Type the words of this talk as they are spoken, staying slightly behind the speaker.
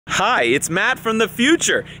Hi, it's Matt from the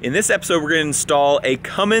future. In this episode, we're going to install a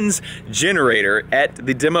Cummins generator at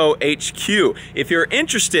the Demo HQ. If you're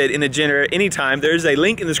interested in a generator anytime, there's a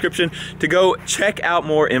link in the description to go check out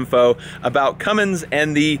more info about Cummins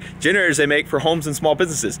and the generators they make for homes and small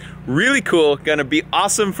businesses. Really cool, gonna be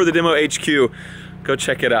awesome for the Demo HQ. Go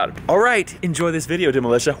check it out. All right, enjoy this video,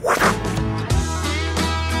 Demolitia.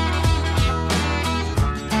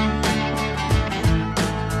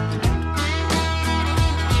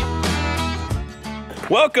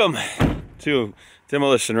 Welcome to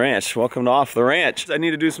Demolition Ranch. Welcome to Off the Ranch. I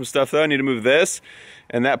need to do some stuff though. I need to move this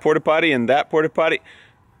and that porta potty and that porta potty.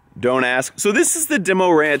 Don't ask. So this is the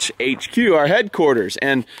Demo Ranch HQ, our headquarters,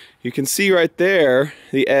 and you can see right there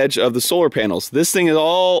the edge of the solar panels. This thing is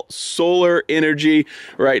all solar energy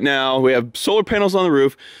right now. We have solar panels on the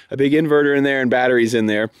roof, a big inverter in there and batteries in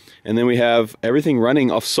there, and then we have everything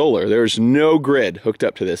running off solar. There's no grid hooked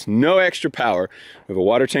up to this, no extra power. We have a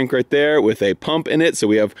water tank right there with a pump in it, so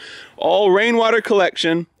we have all rainwater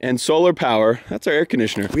collection and solar power. That's our air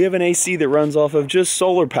conditioner. We have an AC that runs off of just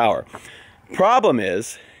solar power. Problem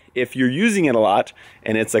is, if you're using it a lot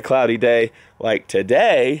and it's a cloudy day like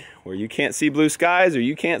today where you can't see blue skies or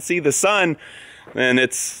you can't see the sun, then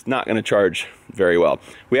it's not going to charge very well.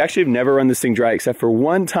 We actually have never run this thing dry except for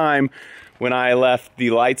one time when I left the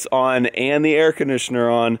lights on and the air conditioner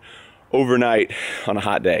on overnight on a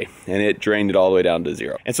hot day, and it drained it all the way down to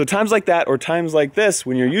zero. And so times like that or times like this,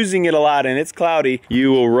 when you're using it a lot and it's cloudy,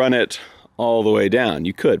 you will run it all the way down.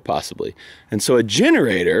 You could possibly. And so a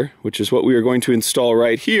generator, which is what we are going to install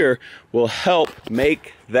right here, will help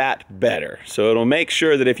make that better. So it'll make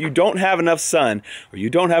sure that if you don't have enough sun or you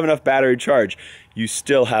don't have enough battery charge, you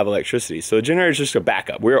still have electricity. So a generator is just a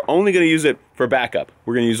backup. We're only going to use it for backup.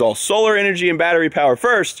 We're going to use all solar energy and battery power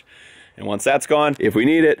first. And once that's gone, if we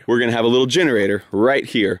need it, we're going to have a little generator right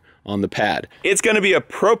here on the pad. It's going to be a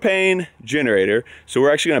propane generator. So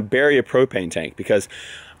we're actually going to bury a propane tank because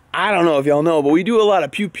I don't know if y'all know, but we do a lot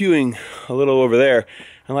of pew-pewing a little over there.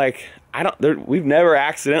 And like, we've never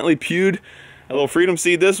accidentally pewed a little freedom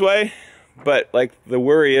seed this way. But like, the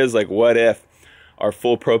worry is like, what if our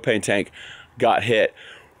full propane tank got hit?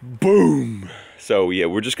 Boom! So yeah,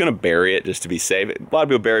 we're just gonna bury it just to be safe. A lot of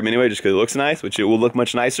people bury them anyway just because it looks nice, which it will look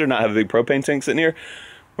much nicer, not have a big propane tank sitting here.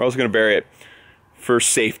 We're also gonna bury it for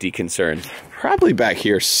safety concerns. Probably back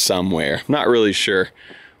here somewhere, not really sure.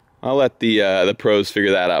 I'll let the pros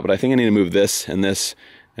figure that out, but I think I need to move this and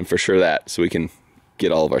for sure that, so we can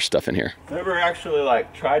get all of our stuff in here. Never actually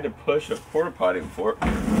like tried to push a porta potty before.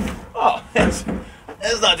 Oh, it's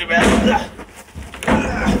not too bad.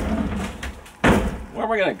 Where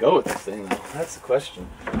am I gonna go with this thing though? That's the question.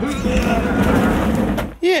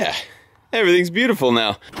 Yeah, everything's beautiful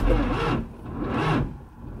now.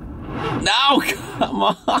 No, come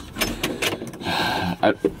on.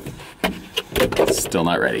 Still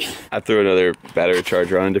not ready. I threw another battery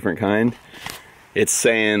charger on, a different kind. It's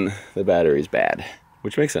saying the battery's bad,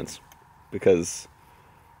 which makes sense because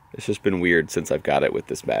it's just been weird since I've got it with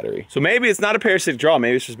this battery. So maybe it's not a parasitic draw,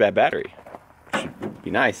 maybe it's just bad battery. Should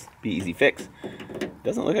be nice, be easy fix.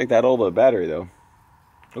 Doesn't look like that old of a battery though.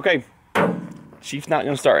 Okay, Chief's not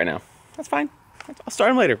gonna start right now. That's fine, I'll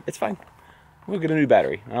start him later, it's fine. We'll get a new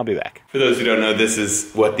battery, I'll be back. For those who don't know, this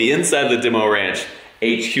is what the inside of the Demo Ranch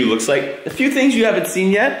HQ looks like. A few things you haven't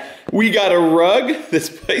seen yet. We got a rug. This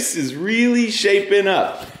place is really shaping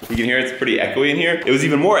up. You can hear it's pretty echoey in here. It was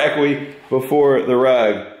even more echoey before the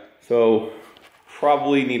rug. So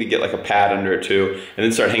probably need to get like a pad under it too, and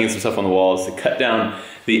then start hanging some stuff on the walls to cut down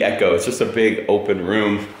the echo. It's just a big open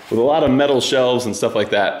room with a lot of metal shelves and stuff like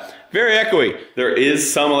that. Very echoey. There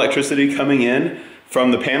is some electricity coming in from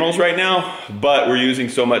the panels right now, but we're using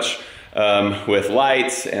so much with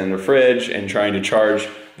lights and the fridge and trying to charge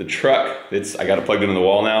the truck. I got it plugged into the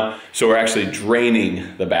wall now. So we're actually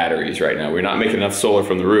draining the batteries right now. We're not making enough solar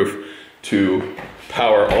from the roof to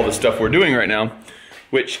power all the stuff we're doing right now,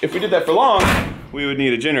 which if we did that for long, we would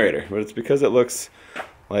need a generator, but it's because it looks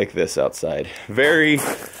like this outside. Very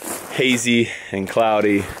hazy and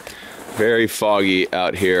cloudy, very foggy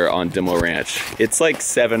out here on Demo Ranch. It's like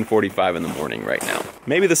 7:45 in the morning right now.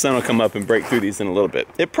 Maybe the sun will come up and break through these in a little bit.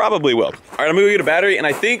 It probably will. All right, I'm gonna go get a battery, and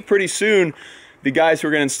I think pretty soon the guys who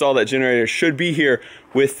are gonna install that generator should be here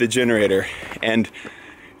with the generator. And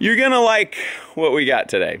you're gonna like what we got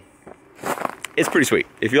today. It's pretty sweet.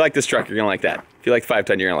 If you like this truck, you're gonna like that. If you like the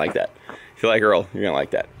 5-ton, you're gonna like that. If you like Earl, you're gonna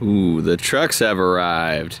like that. Ooh, the trucks have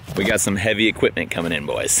arrived. We got some heavy equipment coming in,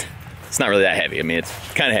 boys. It's not really that heavy. I mean, it's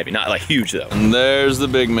kind of heavy, not like huge though. And there's the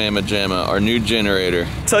big mamma jamma, our new generator.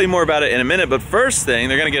 I'll tell you more about it in a minute, but first thing,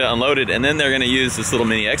 they're gonna get it unloaded and then they're gonna use this little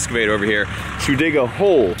mini excavator over here to dig a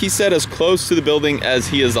hole. He said as close to the building as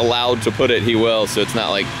he is allowed to put it, he will, so it's not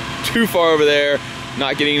like too far over there,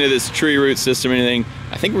 not getting into this tree root system or anything.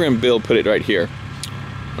 I think we're gonna put it right here.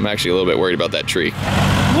 I'm actually a little bit worried about that tree.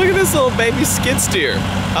 Look at this little baby skid steer.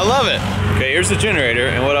 I love it. Okay, here's the generator,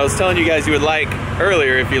 and what I was telling you guys you would like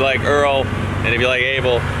earlier, if you like Earl, and if you like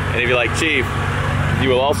Abel, and if you like Chief, you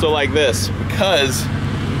will also like this because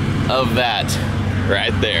of that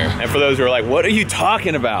right there. And for those who are like, what are you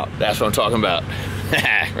talking about? That's what I'm talking about.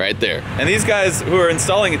 Right there. And these guys who are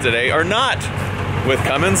installing it today are not with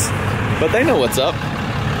Cummins, but they know what's up.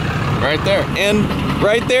 Right there. And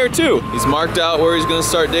right there too. He's marked out where he's gonna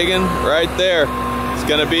start digging. Right there. It's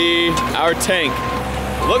gonna be our tank.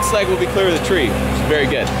 Looks like we'll be clear of the tree, which is very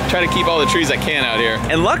good. Try to keep all the trees I can out here.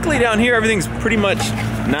 And luckily down here, everything's pretty much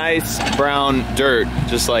nice brown dirt,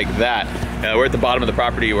 just like that. We're at the bottom of the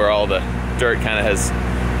property where all the dirt kind of has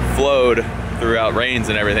flowed throughout rains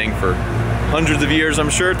and everything for hundreds of years, I'm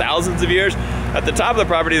sure, thousands of years. At the top of the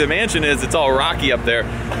property, the mansion is, it's all rocky up there.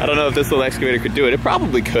 I don't know if this little excavator could do it. It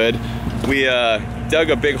probably could. We dug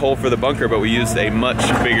a big hole for the bunker, but we used a much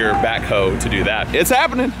bigger backhoe to do that. It's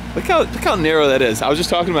happening. Look how narrow that is. I was just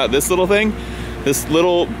talking about this little thing, this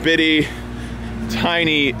little bitty,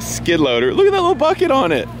 tiny skid loader. Look at that little bucket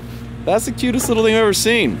on it. That's the cutest little thing I've ever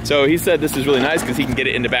seen. So he said this is really nice because he can get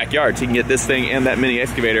it into backyards. He can get this thing and that mini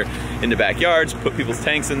excavator into backyards, put people's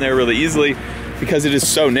tanks in there really easily because it is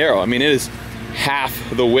so narrow. I mean, it is half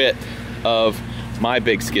the width of my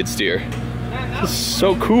big skid steer. It's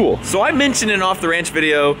so cool. So I mentioned in Off the Ranch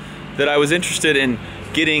video that I was interested in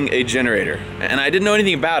getting a generator, and I didn't know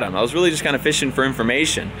anything about them. I was really just kind of fishing for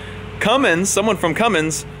information. Cummins, someone from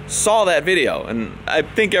Cummins, saw that video, and I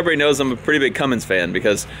think everybody knows I'm a pretty big Cummins fan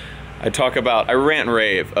because I rant and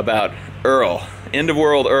rave about Earl, End of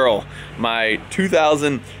World Earl, my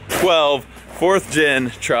 2012 4th gen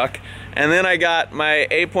truck. And then I got my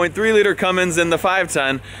 8.3 liter Cummins in the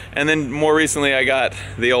 5-ton, and then more recently I got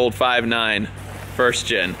the old 5.9 1st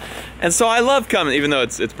gen. And so I love Cummins, even though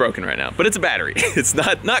it's broken right now, but it's a battery. It's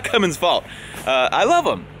not Cummins' fault. I love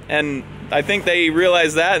them, and I think they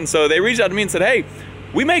realized that, and so they reached out to me and said, hey,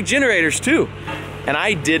 we make generators too. And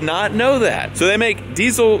I did not know that. So they make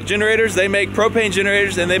diesel generators, they make propane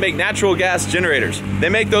generators, and they make natural gas generators. They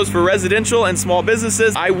make those for residential and small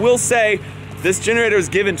businesses. I will say, this generator was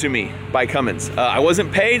given to me by Cummins. I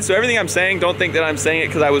wasn't paid, so everything I'm saying, don't think that I'm saying it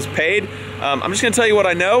because I was paid. I'm just gonna tell you what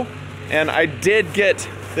I know, and I did get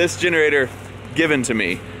this generator given to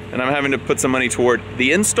me, and I'm having to put some money toward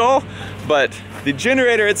the install, but the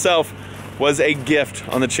generator itself was a gift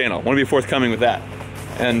on the channel. I wanna be forthcoming with that.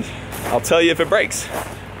 And I'll tell you if it breaks,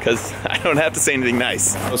 because I don't have to say anything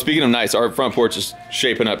nice. Well, speaking of nice, our front porch is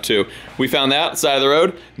shaping up too. We found that side of the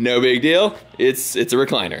road, no big deal. It's a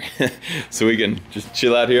recliner. So we can just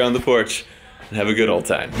chill out here on the porch and have a good old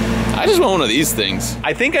time. I just want one of these things.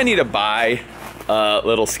 I think I need to buy a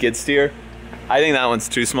little skid steer. I think that one's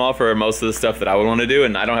too small for most of the stuff that I would want to do,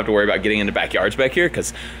 and I don't have to worry about getting into backyards back here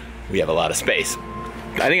because we have a lot of space.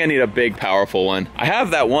 I think I need a big, powerful one. I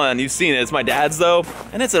have that one, you've seen it, it's my dad's though,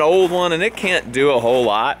 and it's an old one and it can't do a whole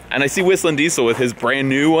lot. And I see Whistling Diesel with his brand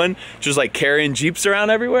new one, just like carrying Jeeps around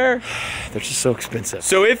everywhere. They're just so expensive.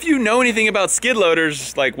 So if you know anything about skid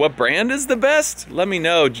loaders, like what brand is the best, let me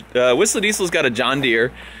know. Whistling Diesel's got a John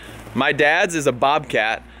Deere. My dad's is a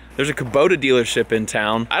Bobcat. There's a Kubota dealership in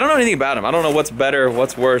town. I don't know anything about them. I don't know what's better,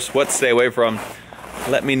 what's worse, what to stay away from.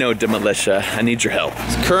 Let me know, Demolitia. I need your help.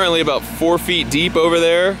 It's currently about 4 feet deep over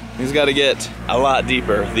there. He's got to get a lot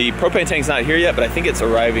deeper. The propane tank's not here yet, but I think it's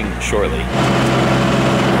arriving shortly. He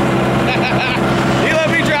let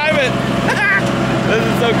me drive it. This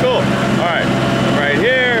is so cool. All right, I'm right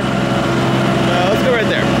here. Let's go right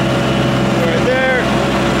there. Go right there.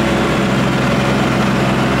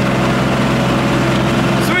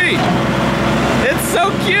 Sweet. It's so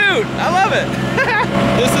cute. I love it.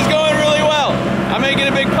 This is going really well. I'm making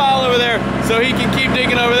a big pile over there so he can keep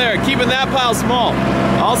digging over there, keeping that pile small.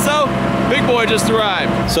 Also, big boy just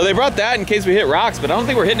arrived. So they brought that in case we hit rocks, but I don't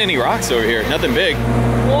think we're hitting any rocks over here. Nothing big. 4'6".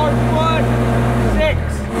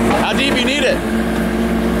 How deep you need it?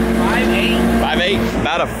 5'8". 5'8",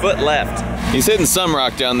 about a foot left. He's hitting some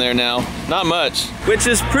rock down there now, not much. Which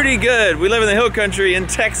is pretty good. We live in the hill country in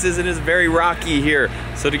Texas and it's very rocky here.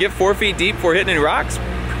 So to get 4 feet deep before hitting any rocks,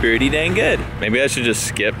 pretty dang good. Maybe I should just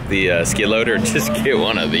skip the skid loader and just get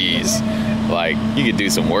one of these. Like, you could do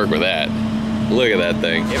some work with that. Look at that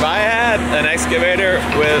thing. If I had an excavator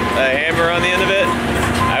with a hammer on the end of it,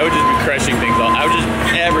 I would just be crushing things all. I would just,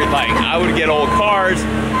 everything. I would get old cars.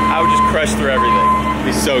 I would just crush through everything. It'd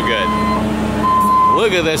be so good.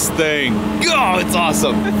 Look at this thing. Oh, it's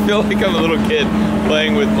awesome. I feel like I'm a little kid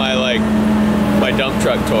playing with my dump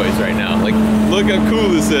truck toys right now. Like, look how cool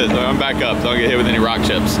this is. I'm back up, so I don't get hit with any rock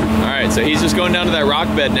chips. All right, so he's just going down to that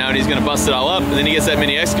rock bed now, and he's gonna bust it all up, and then he gets that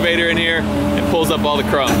mini excavator in here and pulls up all the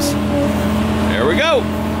crumbs. There we go.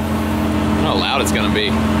 I don't know how loud it's gonna be.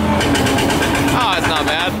 Oh, it's not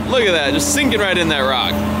bad. Look at that, just sinking right in that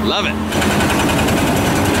rock. Love it.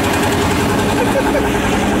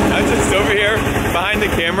 I'm just over here behind the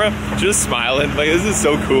camera, just smiling. Like, this is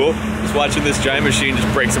so cool. Just watching this giant machine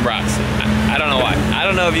just break some rocks. I don't know why. I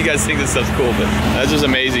don't know if you guys think this stuff's cool, but that's just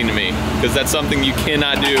amazing to me, because that's something you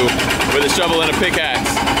cannot do with a shovel and a pickaxe.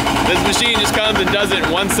 This machine just comes and does it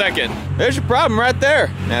in 1 second. There's your problem right there.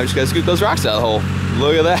 Now we just gotta scoop those rocks out of the hole.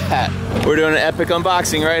 Look at that. We're doing an epic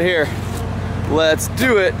unboxing right here. Let's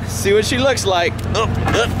do it. See what she looks like. Oh,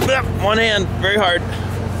 one hand, very hard.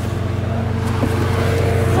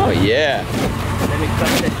 Oh yeah.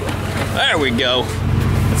 There we go.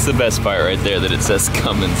 That's the best part right there, that it says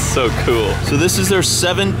Cummins. So cool. So this is their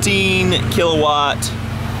 17 kilowatt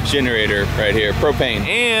generator right here, propane.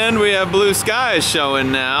 And we have blue skies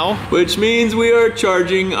showing now, which means we are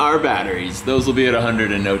charging our batteries. Those will be at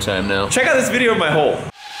 100 in no time now. Check out this video of my hole.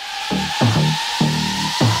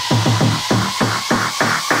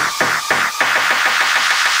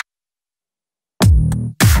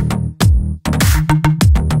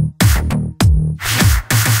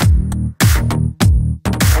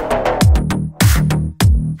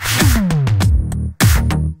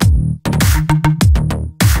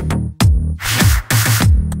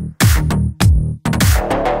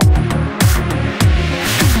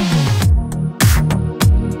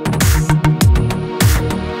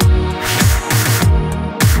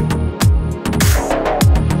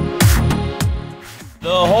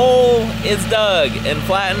 It's dug and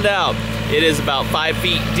flattened out. It is about 5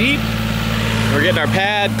 feet deep. We're getting our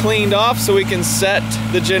pad cleaned off so we can set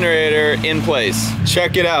the generator in place.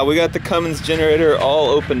 Check it out. We got the Cummins generator all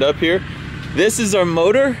opened up here. This is our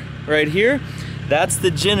motor right here. That's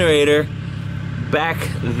the generator back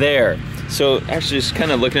there. So actually, just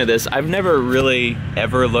kind of looking at this, I've never really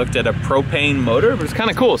ever looked at a propane motor, but it's kind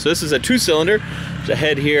of cool. So this is a 2-cylinder. There's a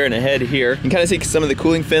head here and a head here. You can kind of see some of the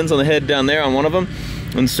cooling fins on the head down there on one of them.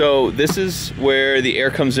 And so this is where the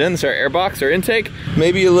air comes in. This is our air box, our intake.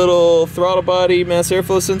 Maybe a little throttle body, mass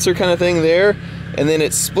airflow sensor kind of thing there. And then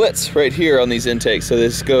it splits right here on these intakes. So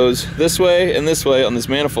this goes this way and this way on this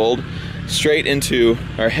manifold, straight into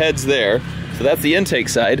our heads there. So that's the intake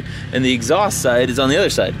side, and the exhaust side is on the other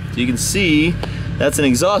side. So you can see that's an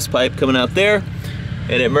exhaust pipe coming out there,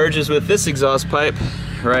 and it merges with this exhaust pipe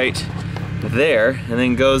right there, and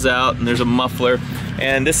then goes out, and there's a muffler.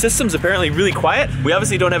 And this system's apparently really quiet. We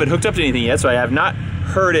obviously don't have it hooked up to anything yet, so I have not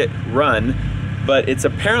heard it run, but it's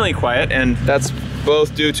apparently quiet, and that's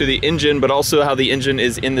both due to the engine, but also how the engine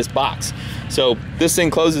is in this box. So this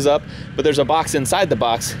thing closes up, but there's a box inside the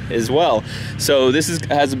box as well. So this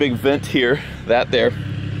has a big vent here, that there.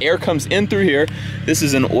 Air comes in through here. This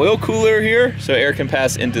is an oil cooler here, so air can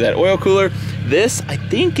pass into that oil cooler. This, I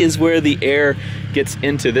think, is where the air gets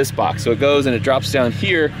into this box. So it goes and it drops down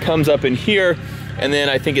here, comes up in here, and then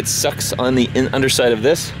I think it sucks on the underside of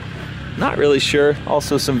this. Not really sure.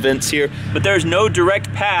 Also some vents here, but there's no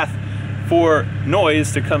direct path for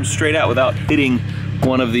noise to come straight out without hitting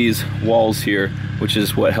one of these walls here, which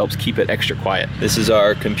is what helps keep it extra quiet. This is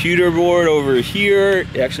our computer board over here.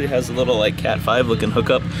 It actually has a little like Cat 5 looking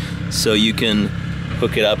hookup, so you can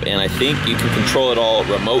hook it up, and I think you can control it all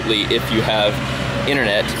remotely if you have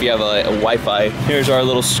internet, if you have a Wi-Fi. Here's our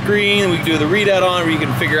little screen we can do the readout on, where you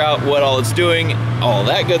can figure out what all it's doing, all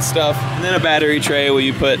that good stuff. And then a battery tray where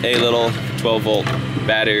you put a little 12-volt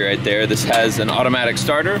battery right there. This has an automatic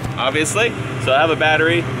starter, obviously. So I have a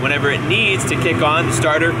battery. Whenever it needs to kick on, the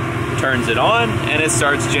starter turns it on, and it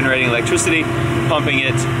starts generating electricity, pumping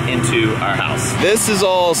it into our house. This is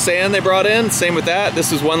all sand they brought in. Same with that.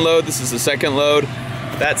 This is one load. This is the second load.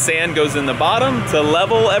 That sand goes in the bottom to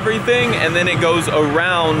level everything, and then it goes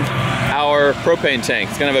around our propane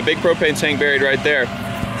tank. It's gonna have a big propane tank buried right there.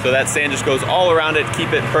 So that sand just goes all around it,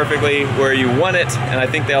 keep it perfectly where you want it. And I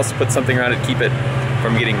think they also put something around it, keep it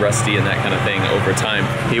from getting rusty and that kind of thing over time.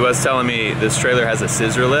 He was telling me this trailer has a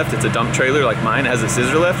scissor lift. It's a dump trailer like mine has a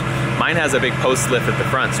scissor lift. Mine has a big post lift at the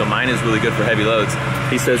front, so mine is really good for heavy loads.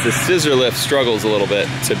 He says the scissor lift struggles a little bit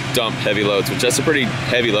to dump heavy loads, which that's a pretty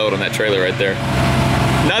heavy load on that trailer right there.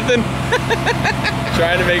 Nothing?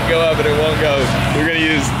 Trying to make it go up and it won't go. We're gonna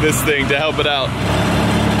use this thing to help it out.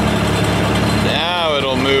 Now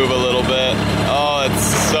it'll move a little bit. Oh,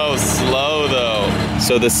 it's so slow though.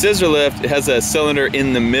 So the scissor lift has a cylinder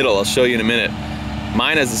in the middle. I'll show you in a minute.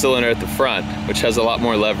 Mine has a cylinder at the front, which has a lot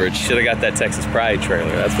more leverage. Should have got that Texas Pride trailer.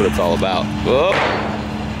 That's what it's all about. Whoa.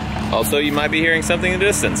 Also, you might be hearing something in the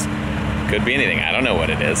distance. Could be anything, I don't know what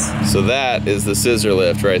it is. So that is the scissor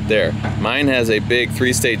lift right there. Mine has a big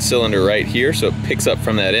 3-stage cylinder right here, so it picks up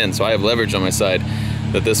from that end. So I have leverage on my side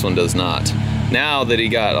that this one does not. Now that he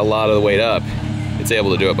got a lot of the weight up, it's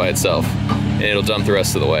able to do it by itself. And it'll dump the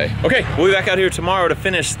rest of the way. Okay, we'll be back out here tomorrow to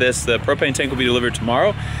finish this. The propane tank will be delivered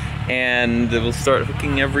tomorrow, and we'll start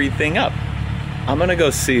hooking everything up. I'm gonna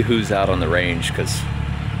go see who's out on the range, because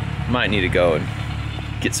I might need to go and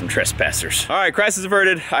get some trespassers. All right, crisis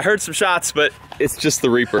averted. I heard some shots, but it's just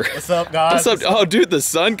the Reaper. What's up, guys? What's up? Oh, dude, the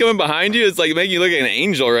sun coming behind you, it's like making you look like an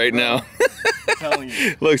angel right now. I'm telling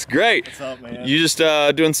you. Looks great. What's up, man? You just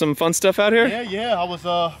doing some fun stuff out here? Yeah. I was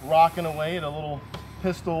rocking away at a little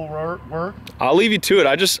pistol work. I'll leave you to it.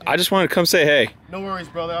 I just wanted to come say hey. No worries,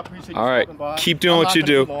 brother. I appreciate you All right, stopping by. keep doing what you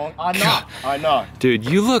do. I knocked. Dude,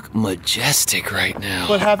 you look majestic right now.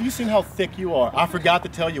 But have you seen how thick you are? I forgot to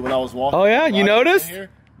tell you when I was walking. Oh yeah, you noticed? Here.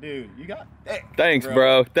 Dude, you got thick. Thanks,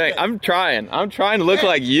 bro. I'm trying to look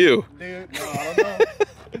like you. Dude, no, I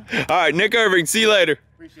don't know. All right, Nick Irving, see you later.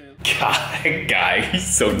 Appreciate it. Guy,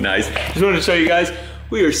 he's so nice. Just wanted to show you guys,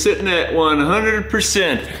 we are sitting at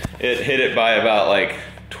 100%. It hit it by about like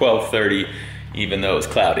 12:30, even though it was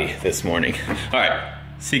cloudy this morning. All right,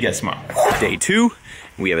 see you guys tomorrow. Day 2,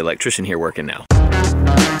 we have an electrician here working now.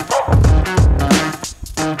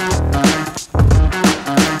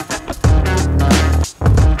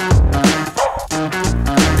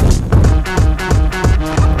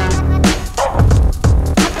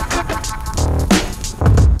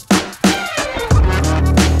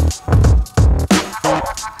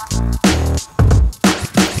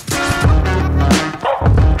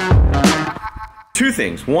 Two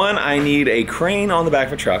things. One, I need a crane on the back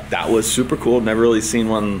of a truck. That was super cool. Never really seen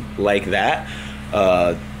one like that.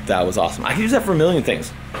 That was awesome. I can use that for a million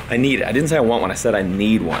things. I need it. I didn't say I want one. I said I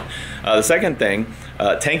need one. The second thing,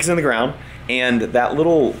 tank is in the ground, and that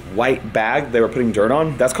little white bag they were putting dirt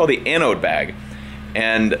on, that's called the anode bag.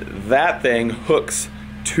 And that thing hooks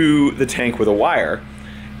to the tank with a wire,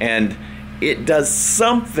 and it does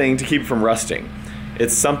something to keep it from rusting.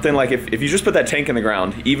 It's something like if you just put that tank in the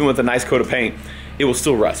ground, even with a nice coat of paint, it will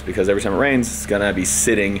still rust because every time it rains, it's gonna be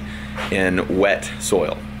sitting in wet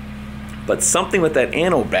soil. But something with that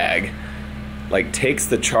anode bag like takes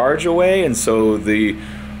the charge away, and so the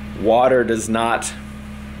water does not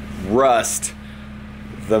rust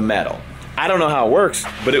the metal. I don't know how it works,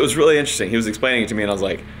 but it was really interesting. He was explaining it to me and I was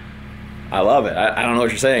like, I love it. I don't know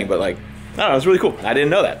what you're saying, but like, I don't know, it's really cool. I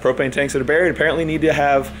didn't know that. Propane tanks that are buried apparently need to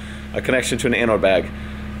have a connection to an anode bag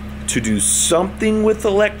to do something with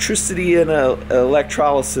electricity and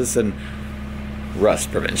electrolysis and rust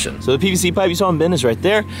prevention. So the PVC pipe you saw in Ben is right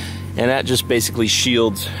there, and that just basically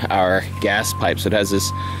shields our gas pipe. So it has this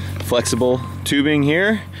flexible tubing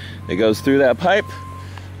here that goes through that pipe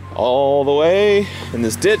all the way in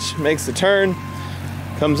this ditch, makes the turn,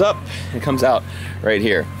 comes up, and comes out right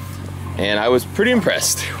here. And I was pretty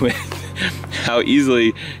impressed with how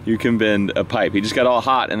easily you can bend a pipe. He just got all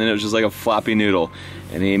hot and then it was just like a floppy noodle,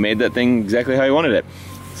 and he made that thing exactly how he wanted it.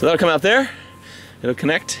 So that'll come out there, it'll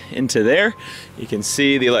connect into there. You can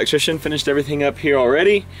see the electrician finished everything up here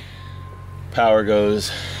already. Power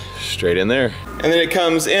goes straight in there. And then it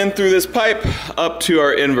comes in through this pipe up to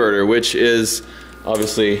our inverter, which is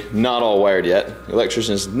obviously not all wired yet. The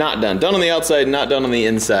electrician is not done. Done on the outside, not done on the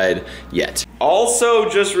inside yet. Also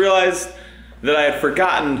just realized that I had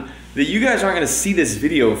forgotten that you guys aren't gonna see this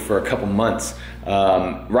video for a couple months.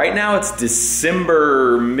 Right now it's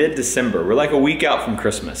December, mid-December. We're like a week out from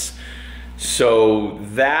Christmas. So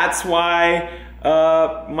that's why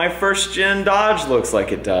my first gen Dodge looks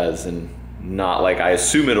like it does, and not like I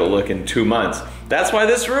assume it'll look in 2 months. That's why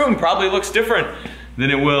this room probably looks different than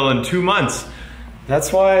it will in 2 months.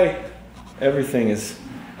 That's why everything is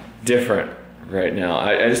different right now.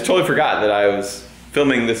 I just totally forgot that I was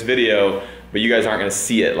filming this video, but you guys aren't gonna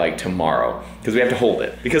see it like tomorrow because we have to hold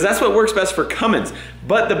it, because that's what works best for Cummins.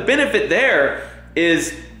 But the benefit there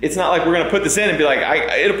is it's not like we're gonna put this in and be like,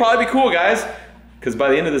 it'll probably be cool, guys, because by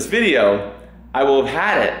the end of this video, I will have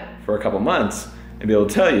had it for a couple months and be able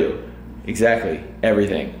to tell you exactly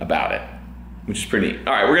everything about it, which is pretty neat.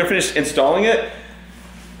 All right, we're gonna finish installing it,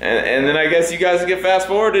 and then I guess you guys will get fast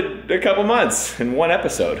forwarded a couple months in one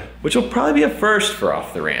episode, which will probably be a first for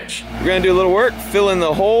Off the Ranch. We're gonna do a little work, fill in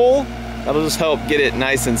the hole. That'll just help get it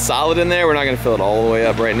nice and solid in there. We're not gonna fill it all the way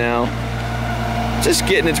up right now. Just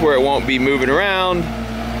getting it to where it won't be moving around,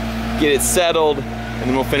 get it settled, and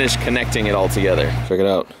then we'll finish connecting it all together. Check it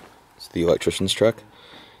out, it's the electrician's truck.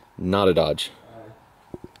 Not a Dodge,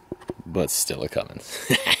 but still a Cummins.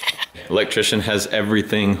 Electrician has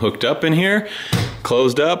everything hooked up in here,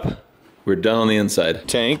 closed up. We're done on the inside.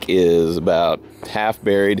 Tank is about half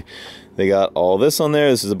buried. They got all this on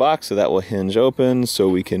there. This is a box, so that will hinge open so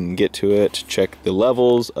we can get to it, check the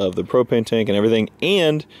levels of the propane tank and everything.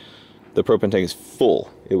 And the propane tank is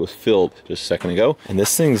full. It was filled just a second ago. And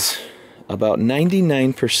this thing's about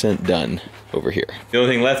 99% done over here. The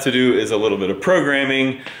only thing left to do is a little bit of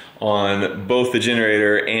programming on both the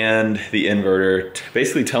generator and the inverter,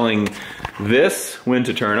 basically telling this when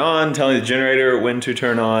to turn on, telling the generator when to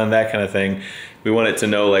turn on, that kind of thing. We want it to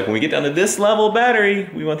know, like, when we get down to this level of battery,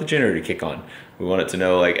 we want the generator to kick on. We want it to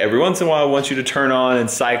know, like, every once in a while, we want you to turn on and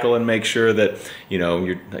cycle and make sure that, you know,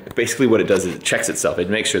 you're, like, basically what it does is it checks itself.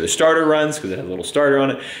 It makes sure the starter runs because it has a little starter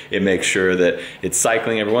on it. It makes sure that it's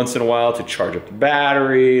cycling every once in a while to charge up the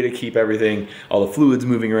battery, to keep everything, all the fluids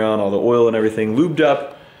moving around, all the oil and everything lubed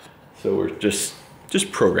up. So we're just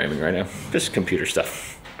programming right now, just computer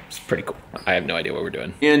stuff. It's pretty cool. I have no idea what we're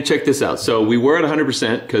doing. And check this out. So we were at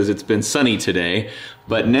 100% because it's been sunny today,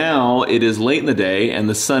 but now it is late in the day and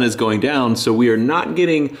the sun is going down, so we are not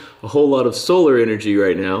getting a whole lot of solar energy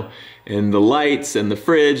right now. And the lights and the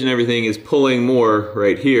fridge and everything is pulling more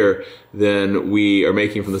right here than we are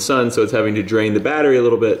making from the sun, so it's having to drain the battery a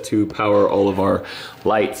little bit to power all of our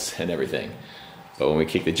lights and everything. But when we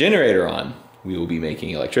kick the generator on, we will be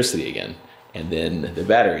making electricity again, and then the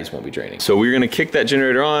batteries won't be draining. So we're gonna kick that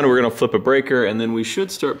generator on, we're gonna flip a breaker, and then we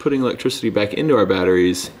should start putting electricity back into our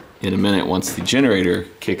batteries in a minute once the generator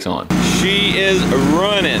kicks on. She is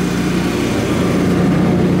running.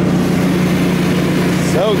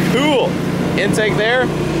 So cool. Intake there,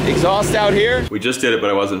 exhaust out here. We just did it,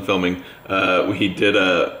 but I wasn't filming. We did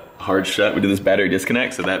a hard shut. We did this battery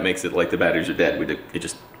disconnect, so that makes it like the batteries are dead. It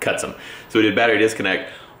just cuts them. So we did battery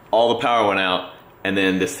disconnect, all the power went out, and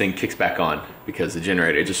then this thing kicks back on because the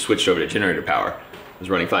generator, it just switched over to generator power. It was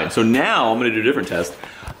running fine. So now I'm gonna do a different test.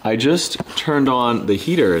 I just turned on the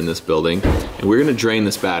heater in this building, and we're gonna drain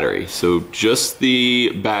this battery. So just the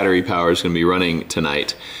battery power is gonna be running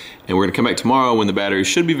tonight. And we're gonna come back tomorrow when the battery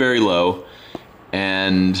should be very low.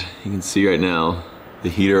 And you can see right now, the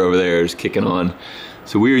heater over there is kicking on.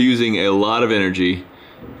 So we are using a lot of energy.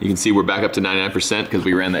 You can see we're back up to 99% because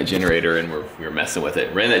we ran that generator and we were messing with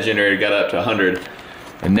it. Ran that generator, got up to 100.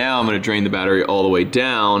 And now I'm gonna drain the battery all the way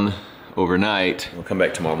down overnight. We'll come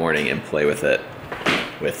back tomorrow morning and play with it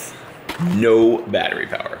with no battery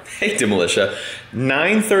power. Hey, Demolitia,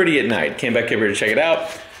 9:30 at night. Came back over to check it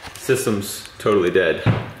out. System's totally dead.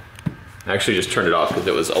 I actually just turned it off because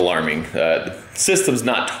it was alarming. The system's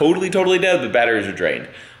not totally dead, the batteries are drained.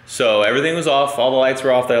 So everything was off, all the lights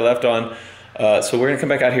were off that I left on. So we're gonna come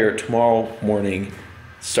back out here tomorrow morning,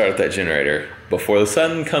 start up that generator before the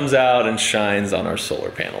sun comes out and shines on our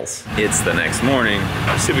solar panels. It's the next morning.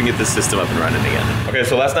 Let's see if we can get this system up and running again. Okay,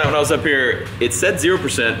 so last night when I was up here, it said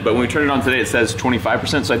 0%, but when we turned it on today, it says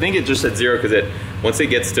 25%. So I think it just said 0 because once it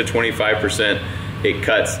gets to 25%, it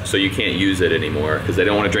cuts, so you can't use it anymore because they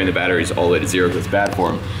don't want to drain the batteries all the way to 0 because it's bad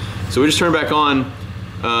for them. So we just turned it back on.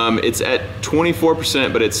 It's at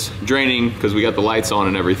 24%, but it's draining because we got the lights on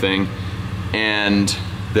and everything. And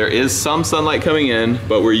there is some sunlight coming in,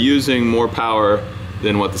 but we're using more power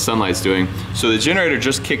than what the sunlight's doing. So the generator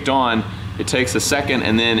just kicked on. It takes a second,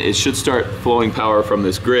 and then it should start flowing power from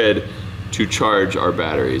this grid to charge our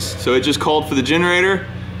batteries. So it just called for the generator,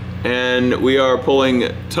 and we are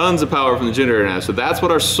pulling tons of power from the generator now. So that's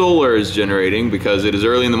what our solar is generating because it is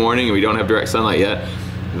early in the morning and we don't have direct sunlight yet.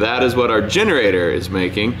 That is what our generator is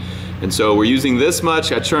making. And so we're using this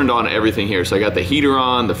much. I turned on everything here. So I got the heater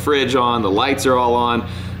on, the fridge on, the lights are all on.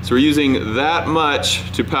 So we're using that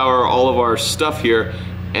much to power all of our stuff here,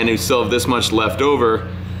 and we still have this much left over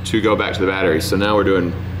to go back to the batteries. So now we're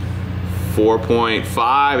doing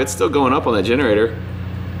 4.5. It's still going up on that generator.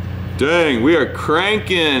 Dang, we are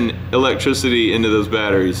cranking electricity into those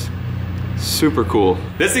batteries. Super cool.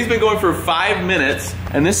 This thing's been going for 5 minutes,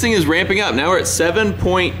 and this thing is ramping up. Now we're at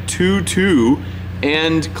 7.22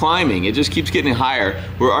 and climbing. It just keeps getting higher.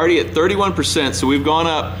 We're already at 31%, so we've gone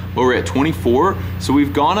up, well, we're at 24, so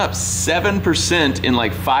we've gone up 7% in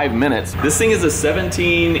like 5 minutes. This thing is a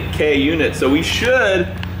 17K unit, so it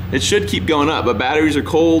should keep going up, but batteries are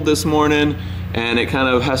cold this morning, and it kind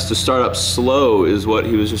of has to start up slow is what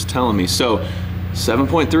he was just telling me. So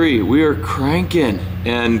 7.3, we are cranking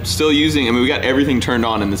and still using, I mean, we got everything turned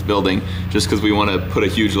on in this building just because we want to put a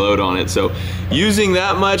huge load on it. So using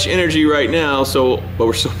that much energy right now, but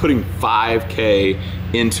we're still putting 5K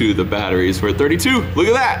into the batteries. We're at 32, look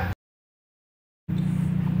at that.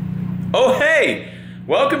 Oh, hey,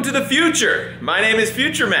 welcome to the future. My name is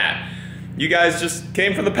Future Matt. you guys just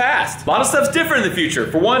came from the past. A lot of stuff's different in the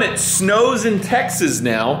future. For one, it snows in Texas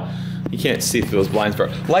now. You can't see through those blinds,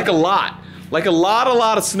 bro. Like a lot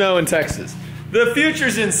of snow in Texas. The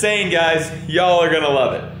future's insane, guys. Y'all are gonna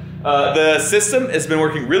love it. The system has been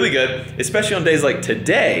working really good, especially on days like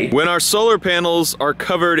today, when our solar panels are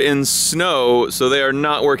covered in snow, so they are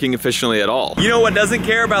not working efficiently at all. You know what doesn't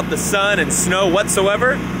care about the sun and snow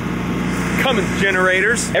whatsoever? Cummins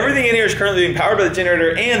generators. Everything in here is currently being powered by the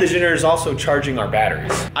generator, and the generator is also charging our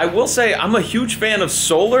batteries. I will say I'm a huge fan of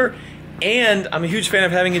solar, and I'm a huge fan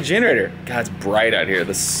of having a generator. God, it's bright out here.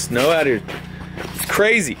 The snow out here, it's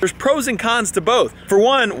crazy. There's pros and cons to both. For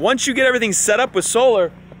one, once you get everything set up with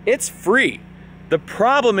solar, it's free. The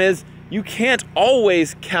problem is you can't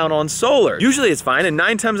always count on solar. Usually it's fine, and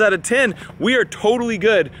 9 times out of 10, we are totally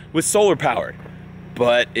good with solar powered.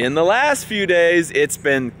 But in the last few days, it's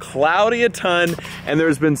been cloudy a ton, and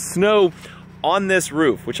there's been snow on this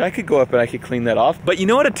roof, which I could go up and I could clean that off. But you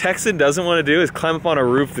know what a Texan doesn't want to do is climb up on a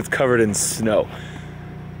roof that's covered in snow.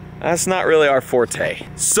 That's not really our forte.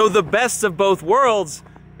 So the best of both worlds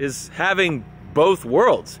is having both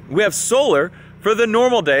worlds. We have solar for the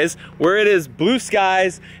normal days where it is blue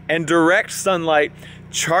skies and direct sunlight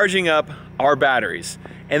charging up our batteries.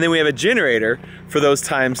 And then we have a generator for those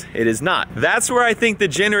times it is not. That's where I think the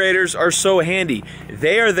generators are so handy.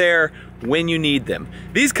 They are there when you need them.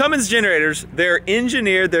 These Cummins generators, they're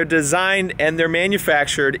engineered, they're designed, and they're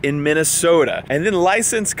manufactured in Minnesota. And then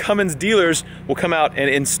licensed Cummins dealers will come out and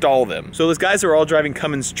install them. So those guys are all driving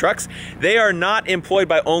Cummins trucks. They are not employed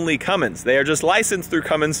by only Cummins. They are just licensed through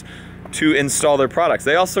Cummins to install their products.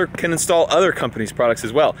 They also can install other companies' products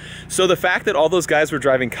as well. So the fact that all those guys were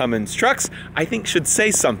driving Cummins trucks, I think should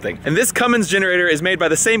say something. And this Cummins generator is made by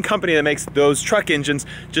the same company that makes those truck engines,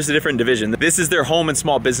 just a different division. This is their home and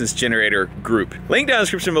small business generator group. Link down in the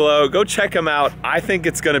description below, go check them out. I think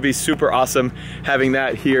it's gonna be super awesome having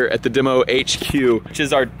that here at the Demo HQ, which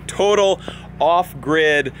is our total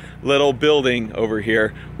off-grid little building over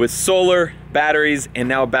here with solar, batteries, and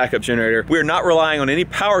now a backup generator. We're not relying on any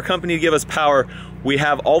power company to give us power. We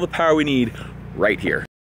have all the power we need right here.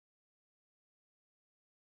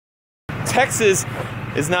 Texas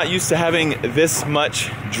is not used to having this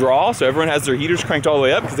much draw, so everyone has their heaters cranked all the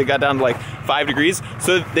way up because they got down to like 5 degrees.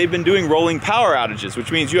 So they've been doing rolling power outages,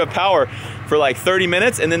 which means you have power for like 30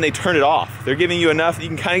 minutes and then they turn it off. They're giving you enough that you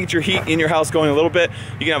can kind of get your heat in your house going a little bit.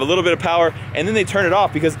 You can have a little bit of power, and then they turn it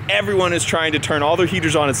off because everyone is trying to turn all their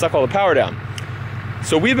heaters on and suck all the power down.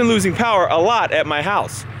 So we've been losing power a lot at my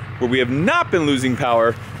house. Where we have not been losing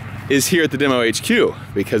power is here at the Demo HQ,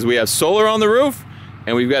 because we have solar on the roof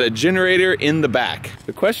and we've got a generator in the back.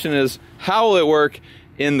 The question is, how will it work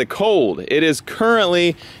in the cold? It is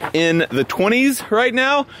currently in the 20s right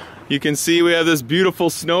now. You can see we have this beautiful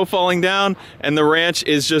snow falling down, and the ranch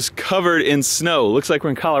is just covered in snow. Looks like we're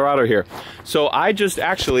in Colorado here. So I just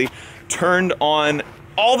actually turned on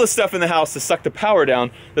all the stuff in the house to suck the power down.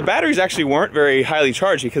 The batteries actually weren't very highly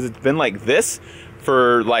charged because it's been like this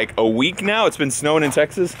for like a week now. It's been snowing in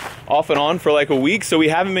Texas off and on for like a week, so we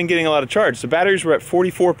haven't been getting a lot of charge. So batteries were at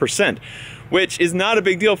 44%, which is not a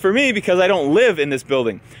big deal for me because I don't live in this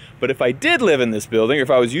building. But if I did live in this building, or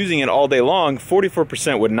if I was using it all day long,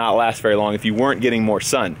 44% would not last very long if you weren't getting more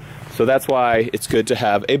sun. So that's why it's good to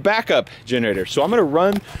have a backup generator. So I'm gonna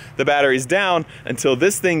run the batteries down until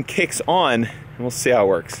this thing kicks on, and we'll see how it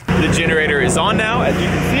works. The generator is on now, as you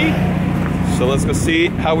can see. So let's go see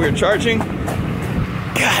how we're charging.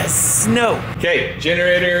 God, snow. Okay,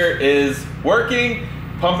 generator is working,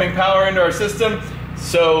 pumping power into our system.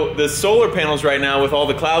 So the solar panels right now, with all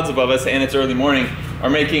the clouds above us and it's early morning,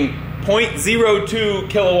 are making 0.02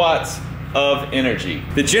 kilowatts of energy.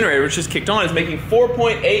 The generator, which just kicked on, is making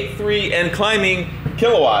 4.83 and climbing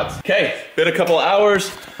kilowatts. Okay, been a couple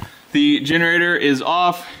hours. The generator is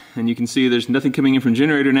off, and you can see there's nothing coming in from the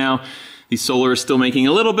generator now. The solar is still making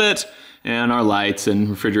a little bit, and our lights and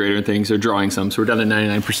refrigerator and things are drawing some, so we're down to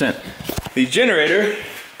 99%. The generator,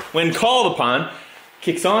 when called upon,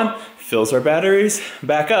 kicks on, fills our batteries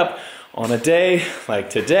back up on a day like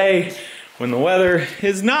today when the weather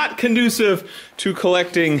is not conducive to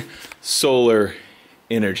collecting solar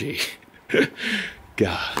energy.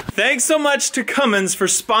 God. Thanks so much to Cummins for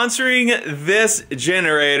sponsoring this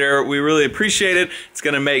generator. We really appreciate it. It's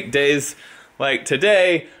gonna make days like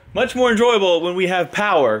today much more enjoyable when we have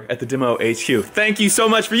power at the Demo HQ. Thank you so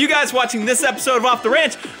much for you guys watching this episode of Off the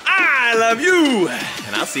Ranch. I love you,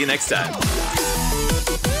 and I'll see you next time.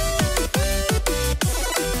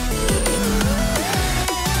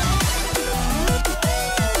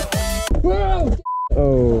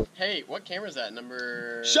 Oh. Hey, what camera is that?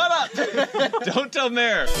 Number... Shut up! Don't tell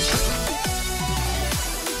Mayor.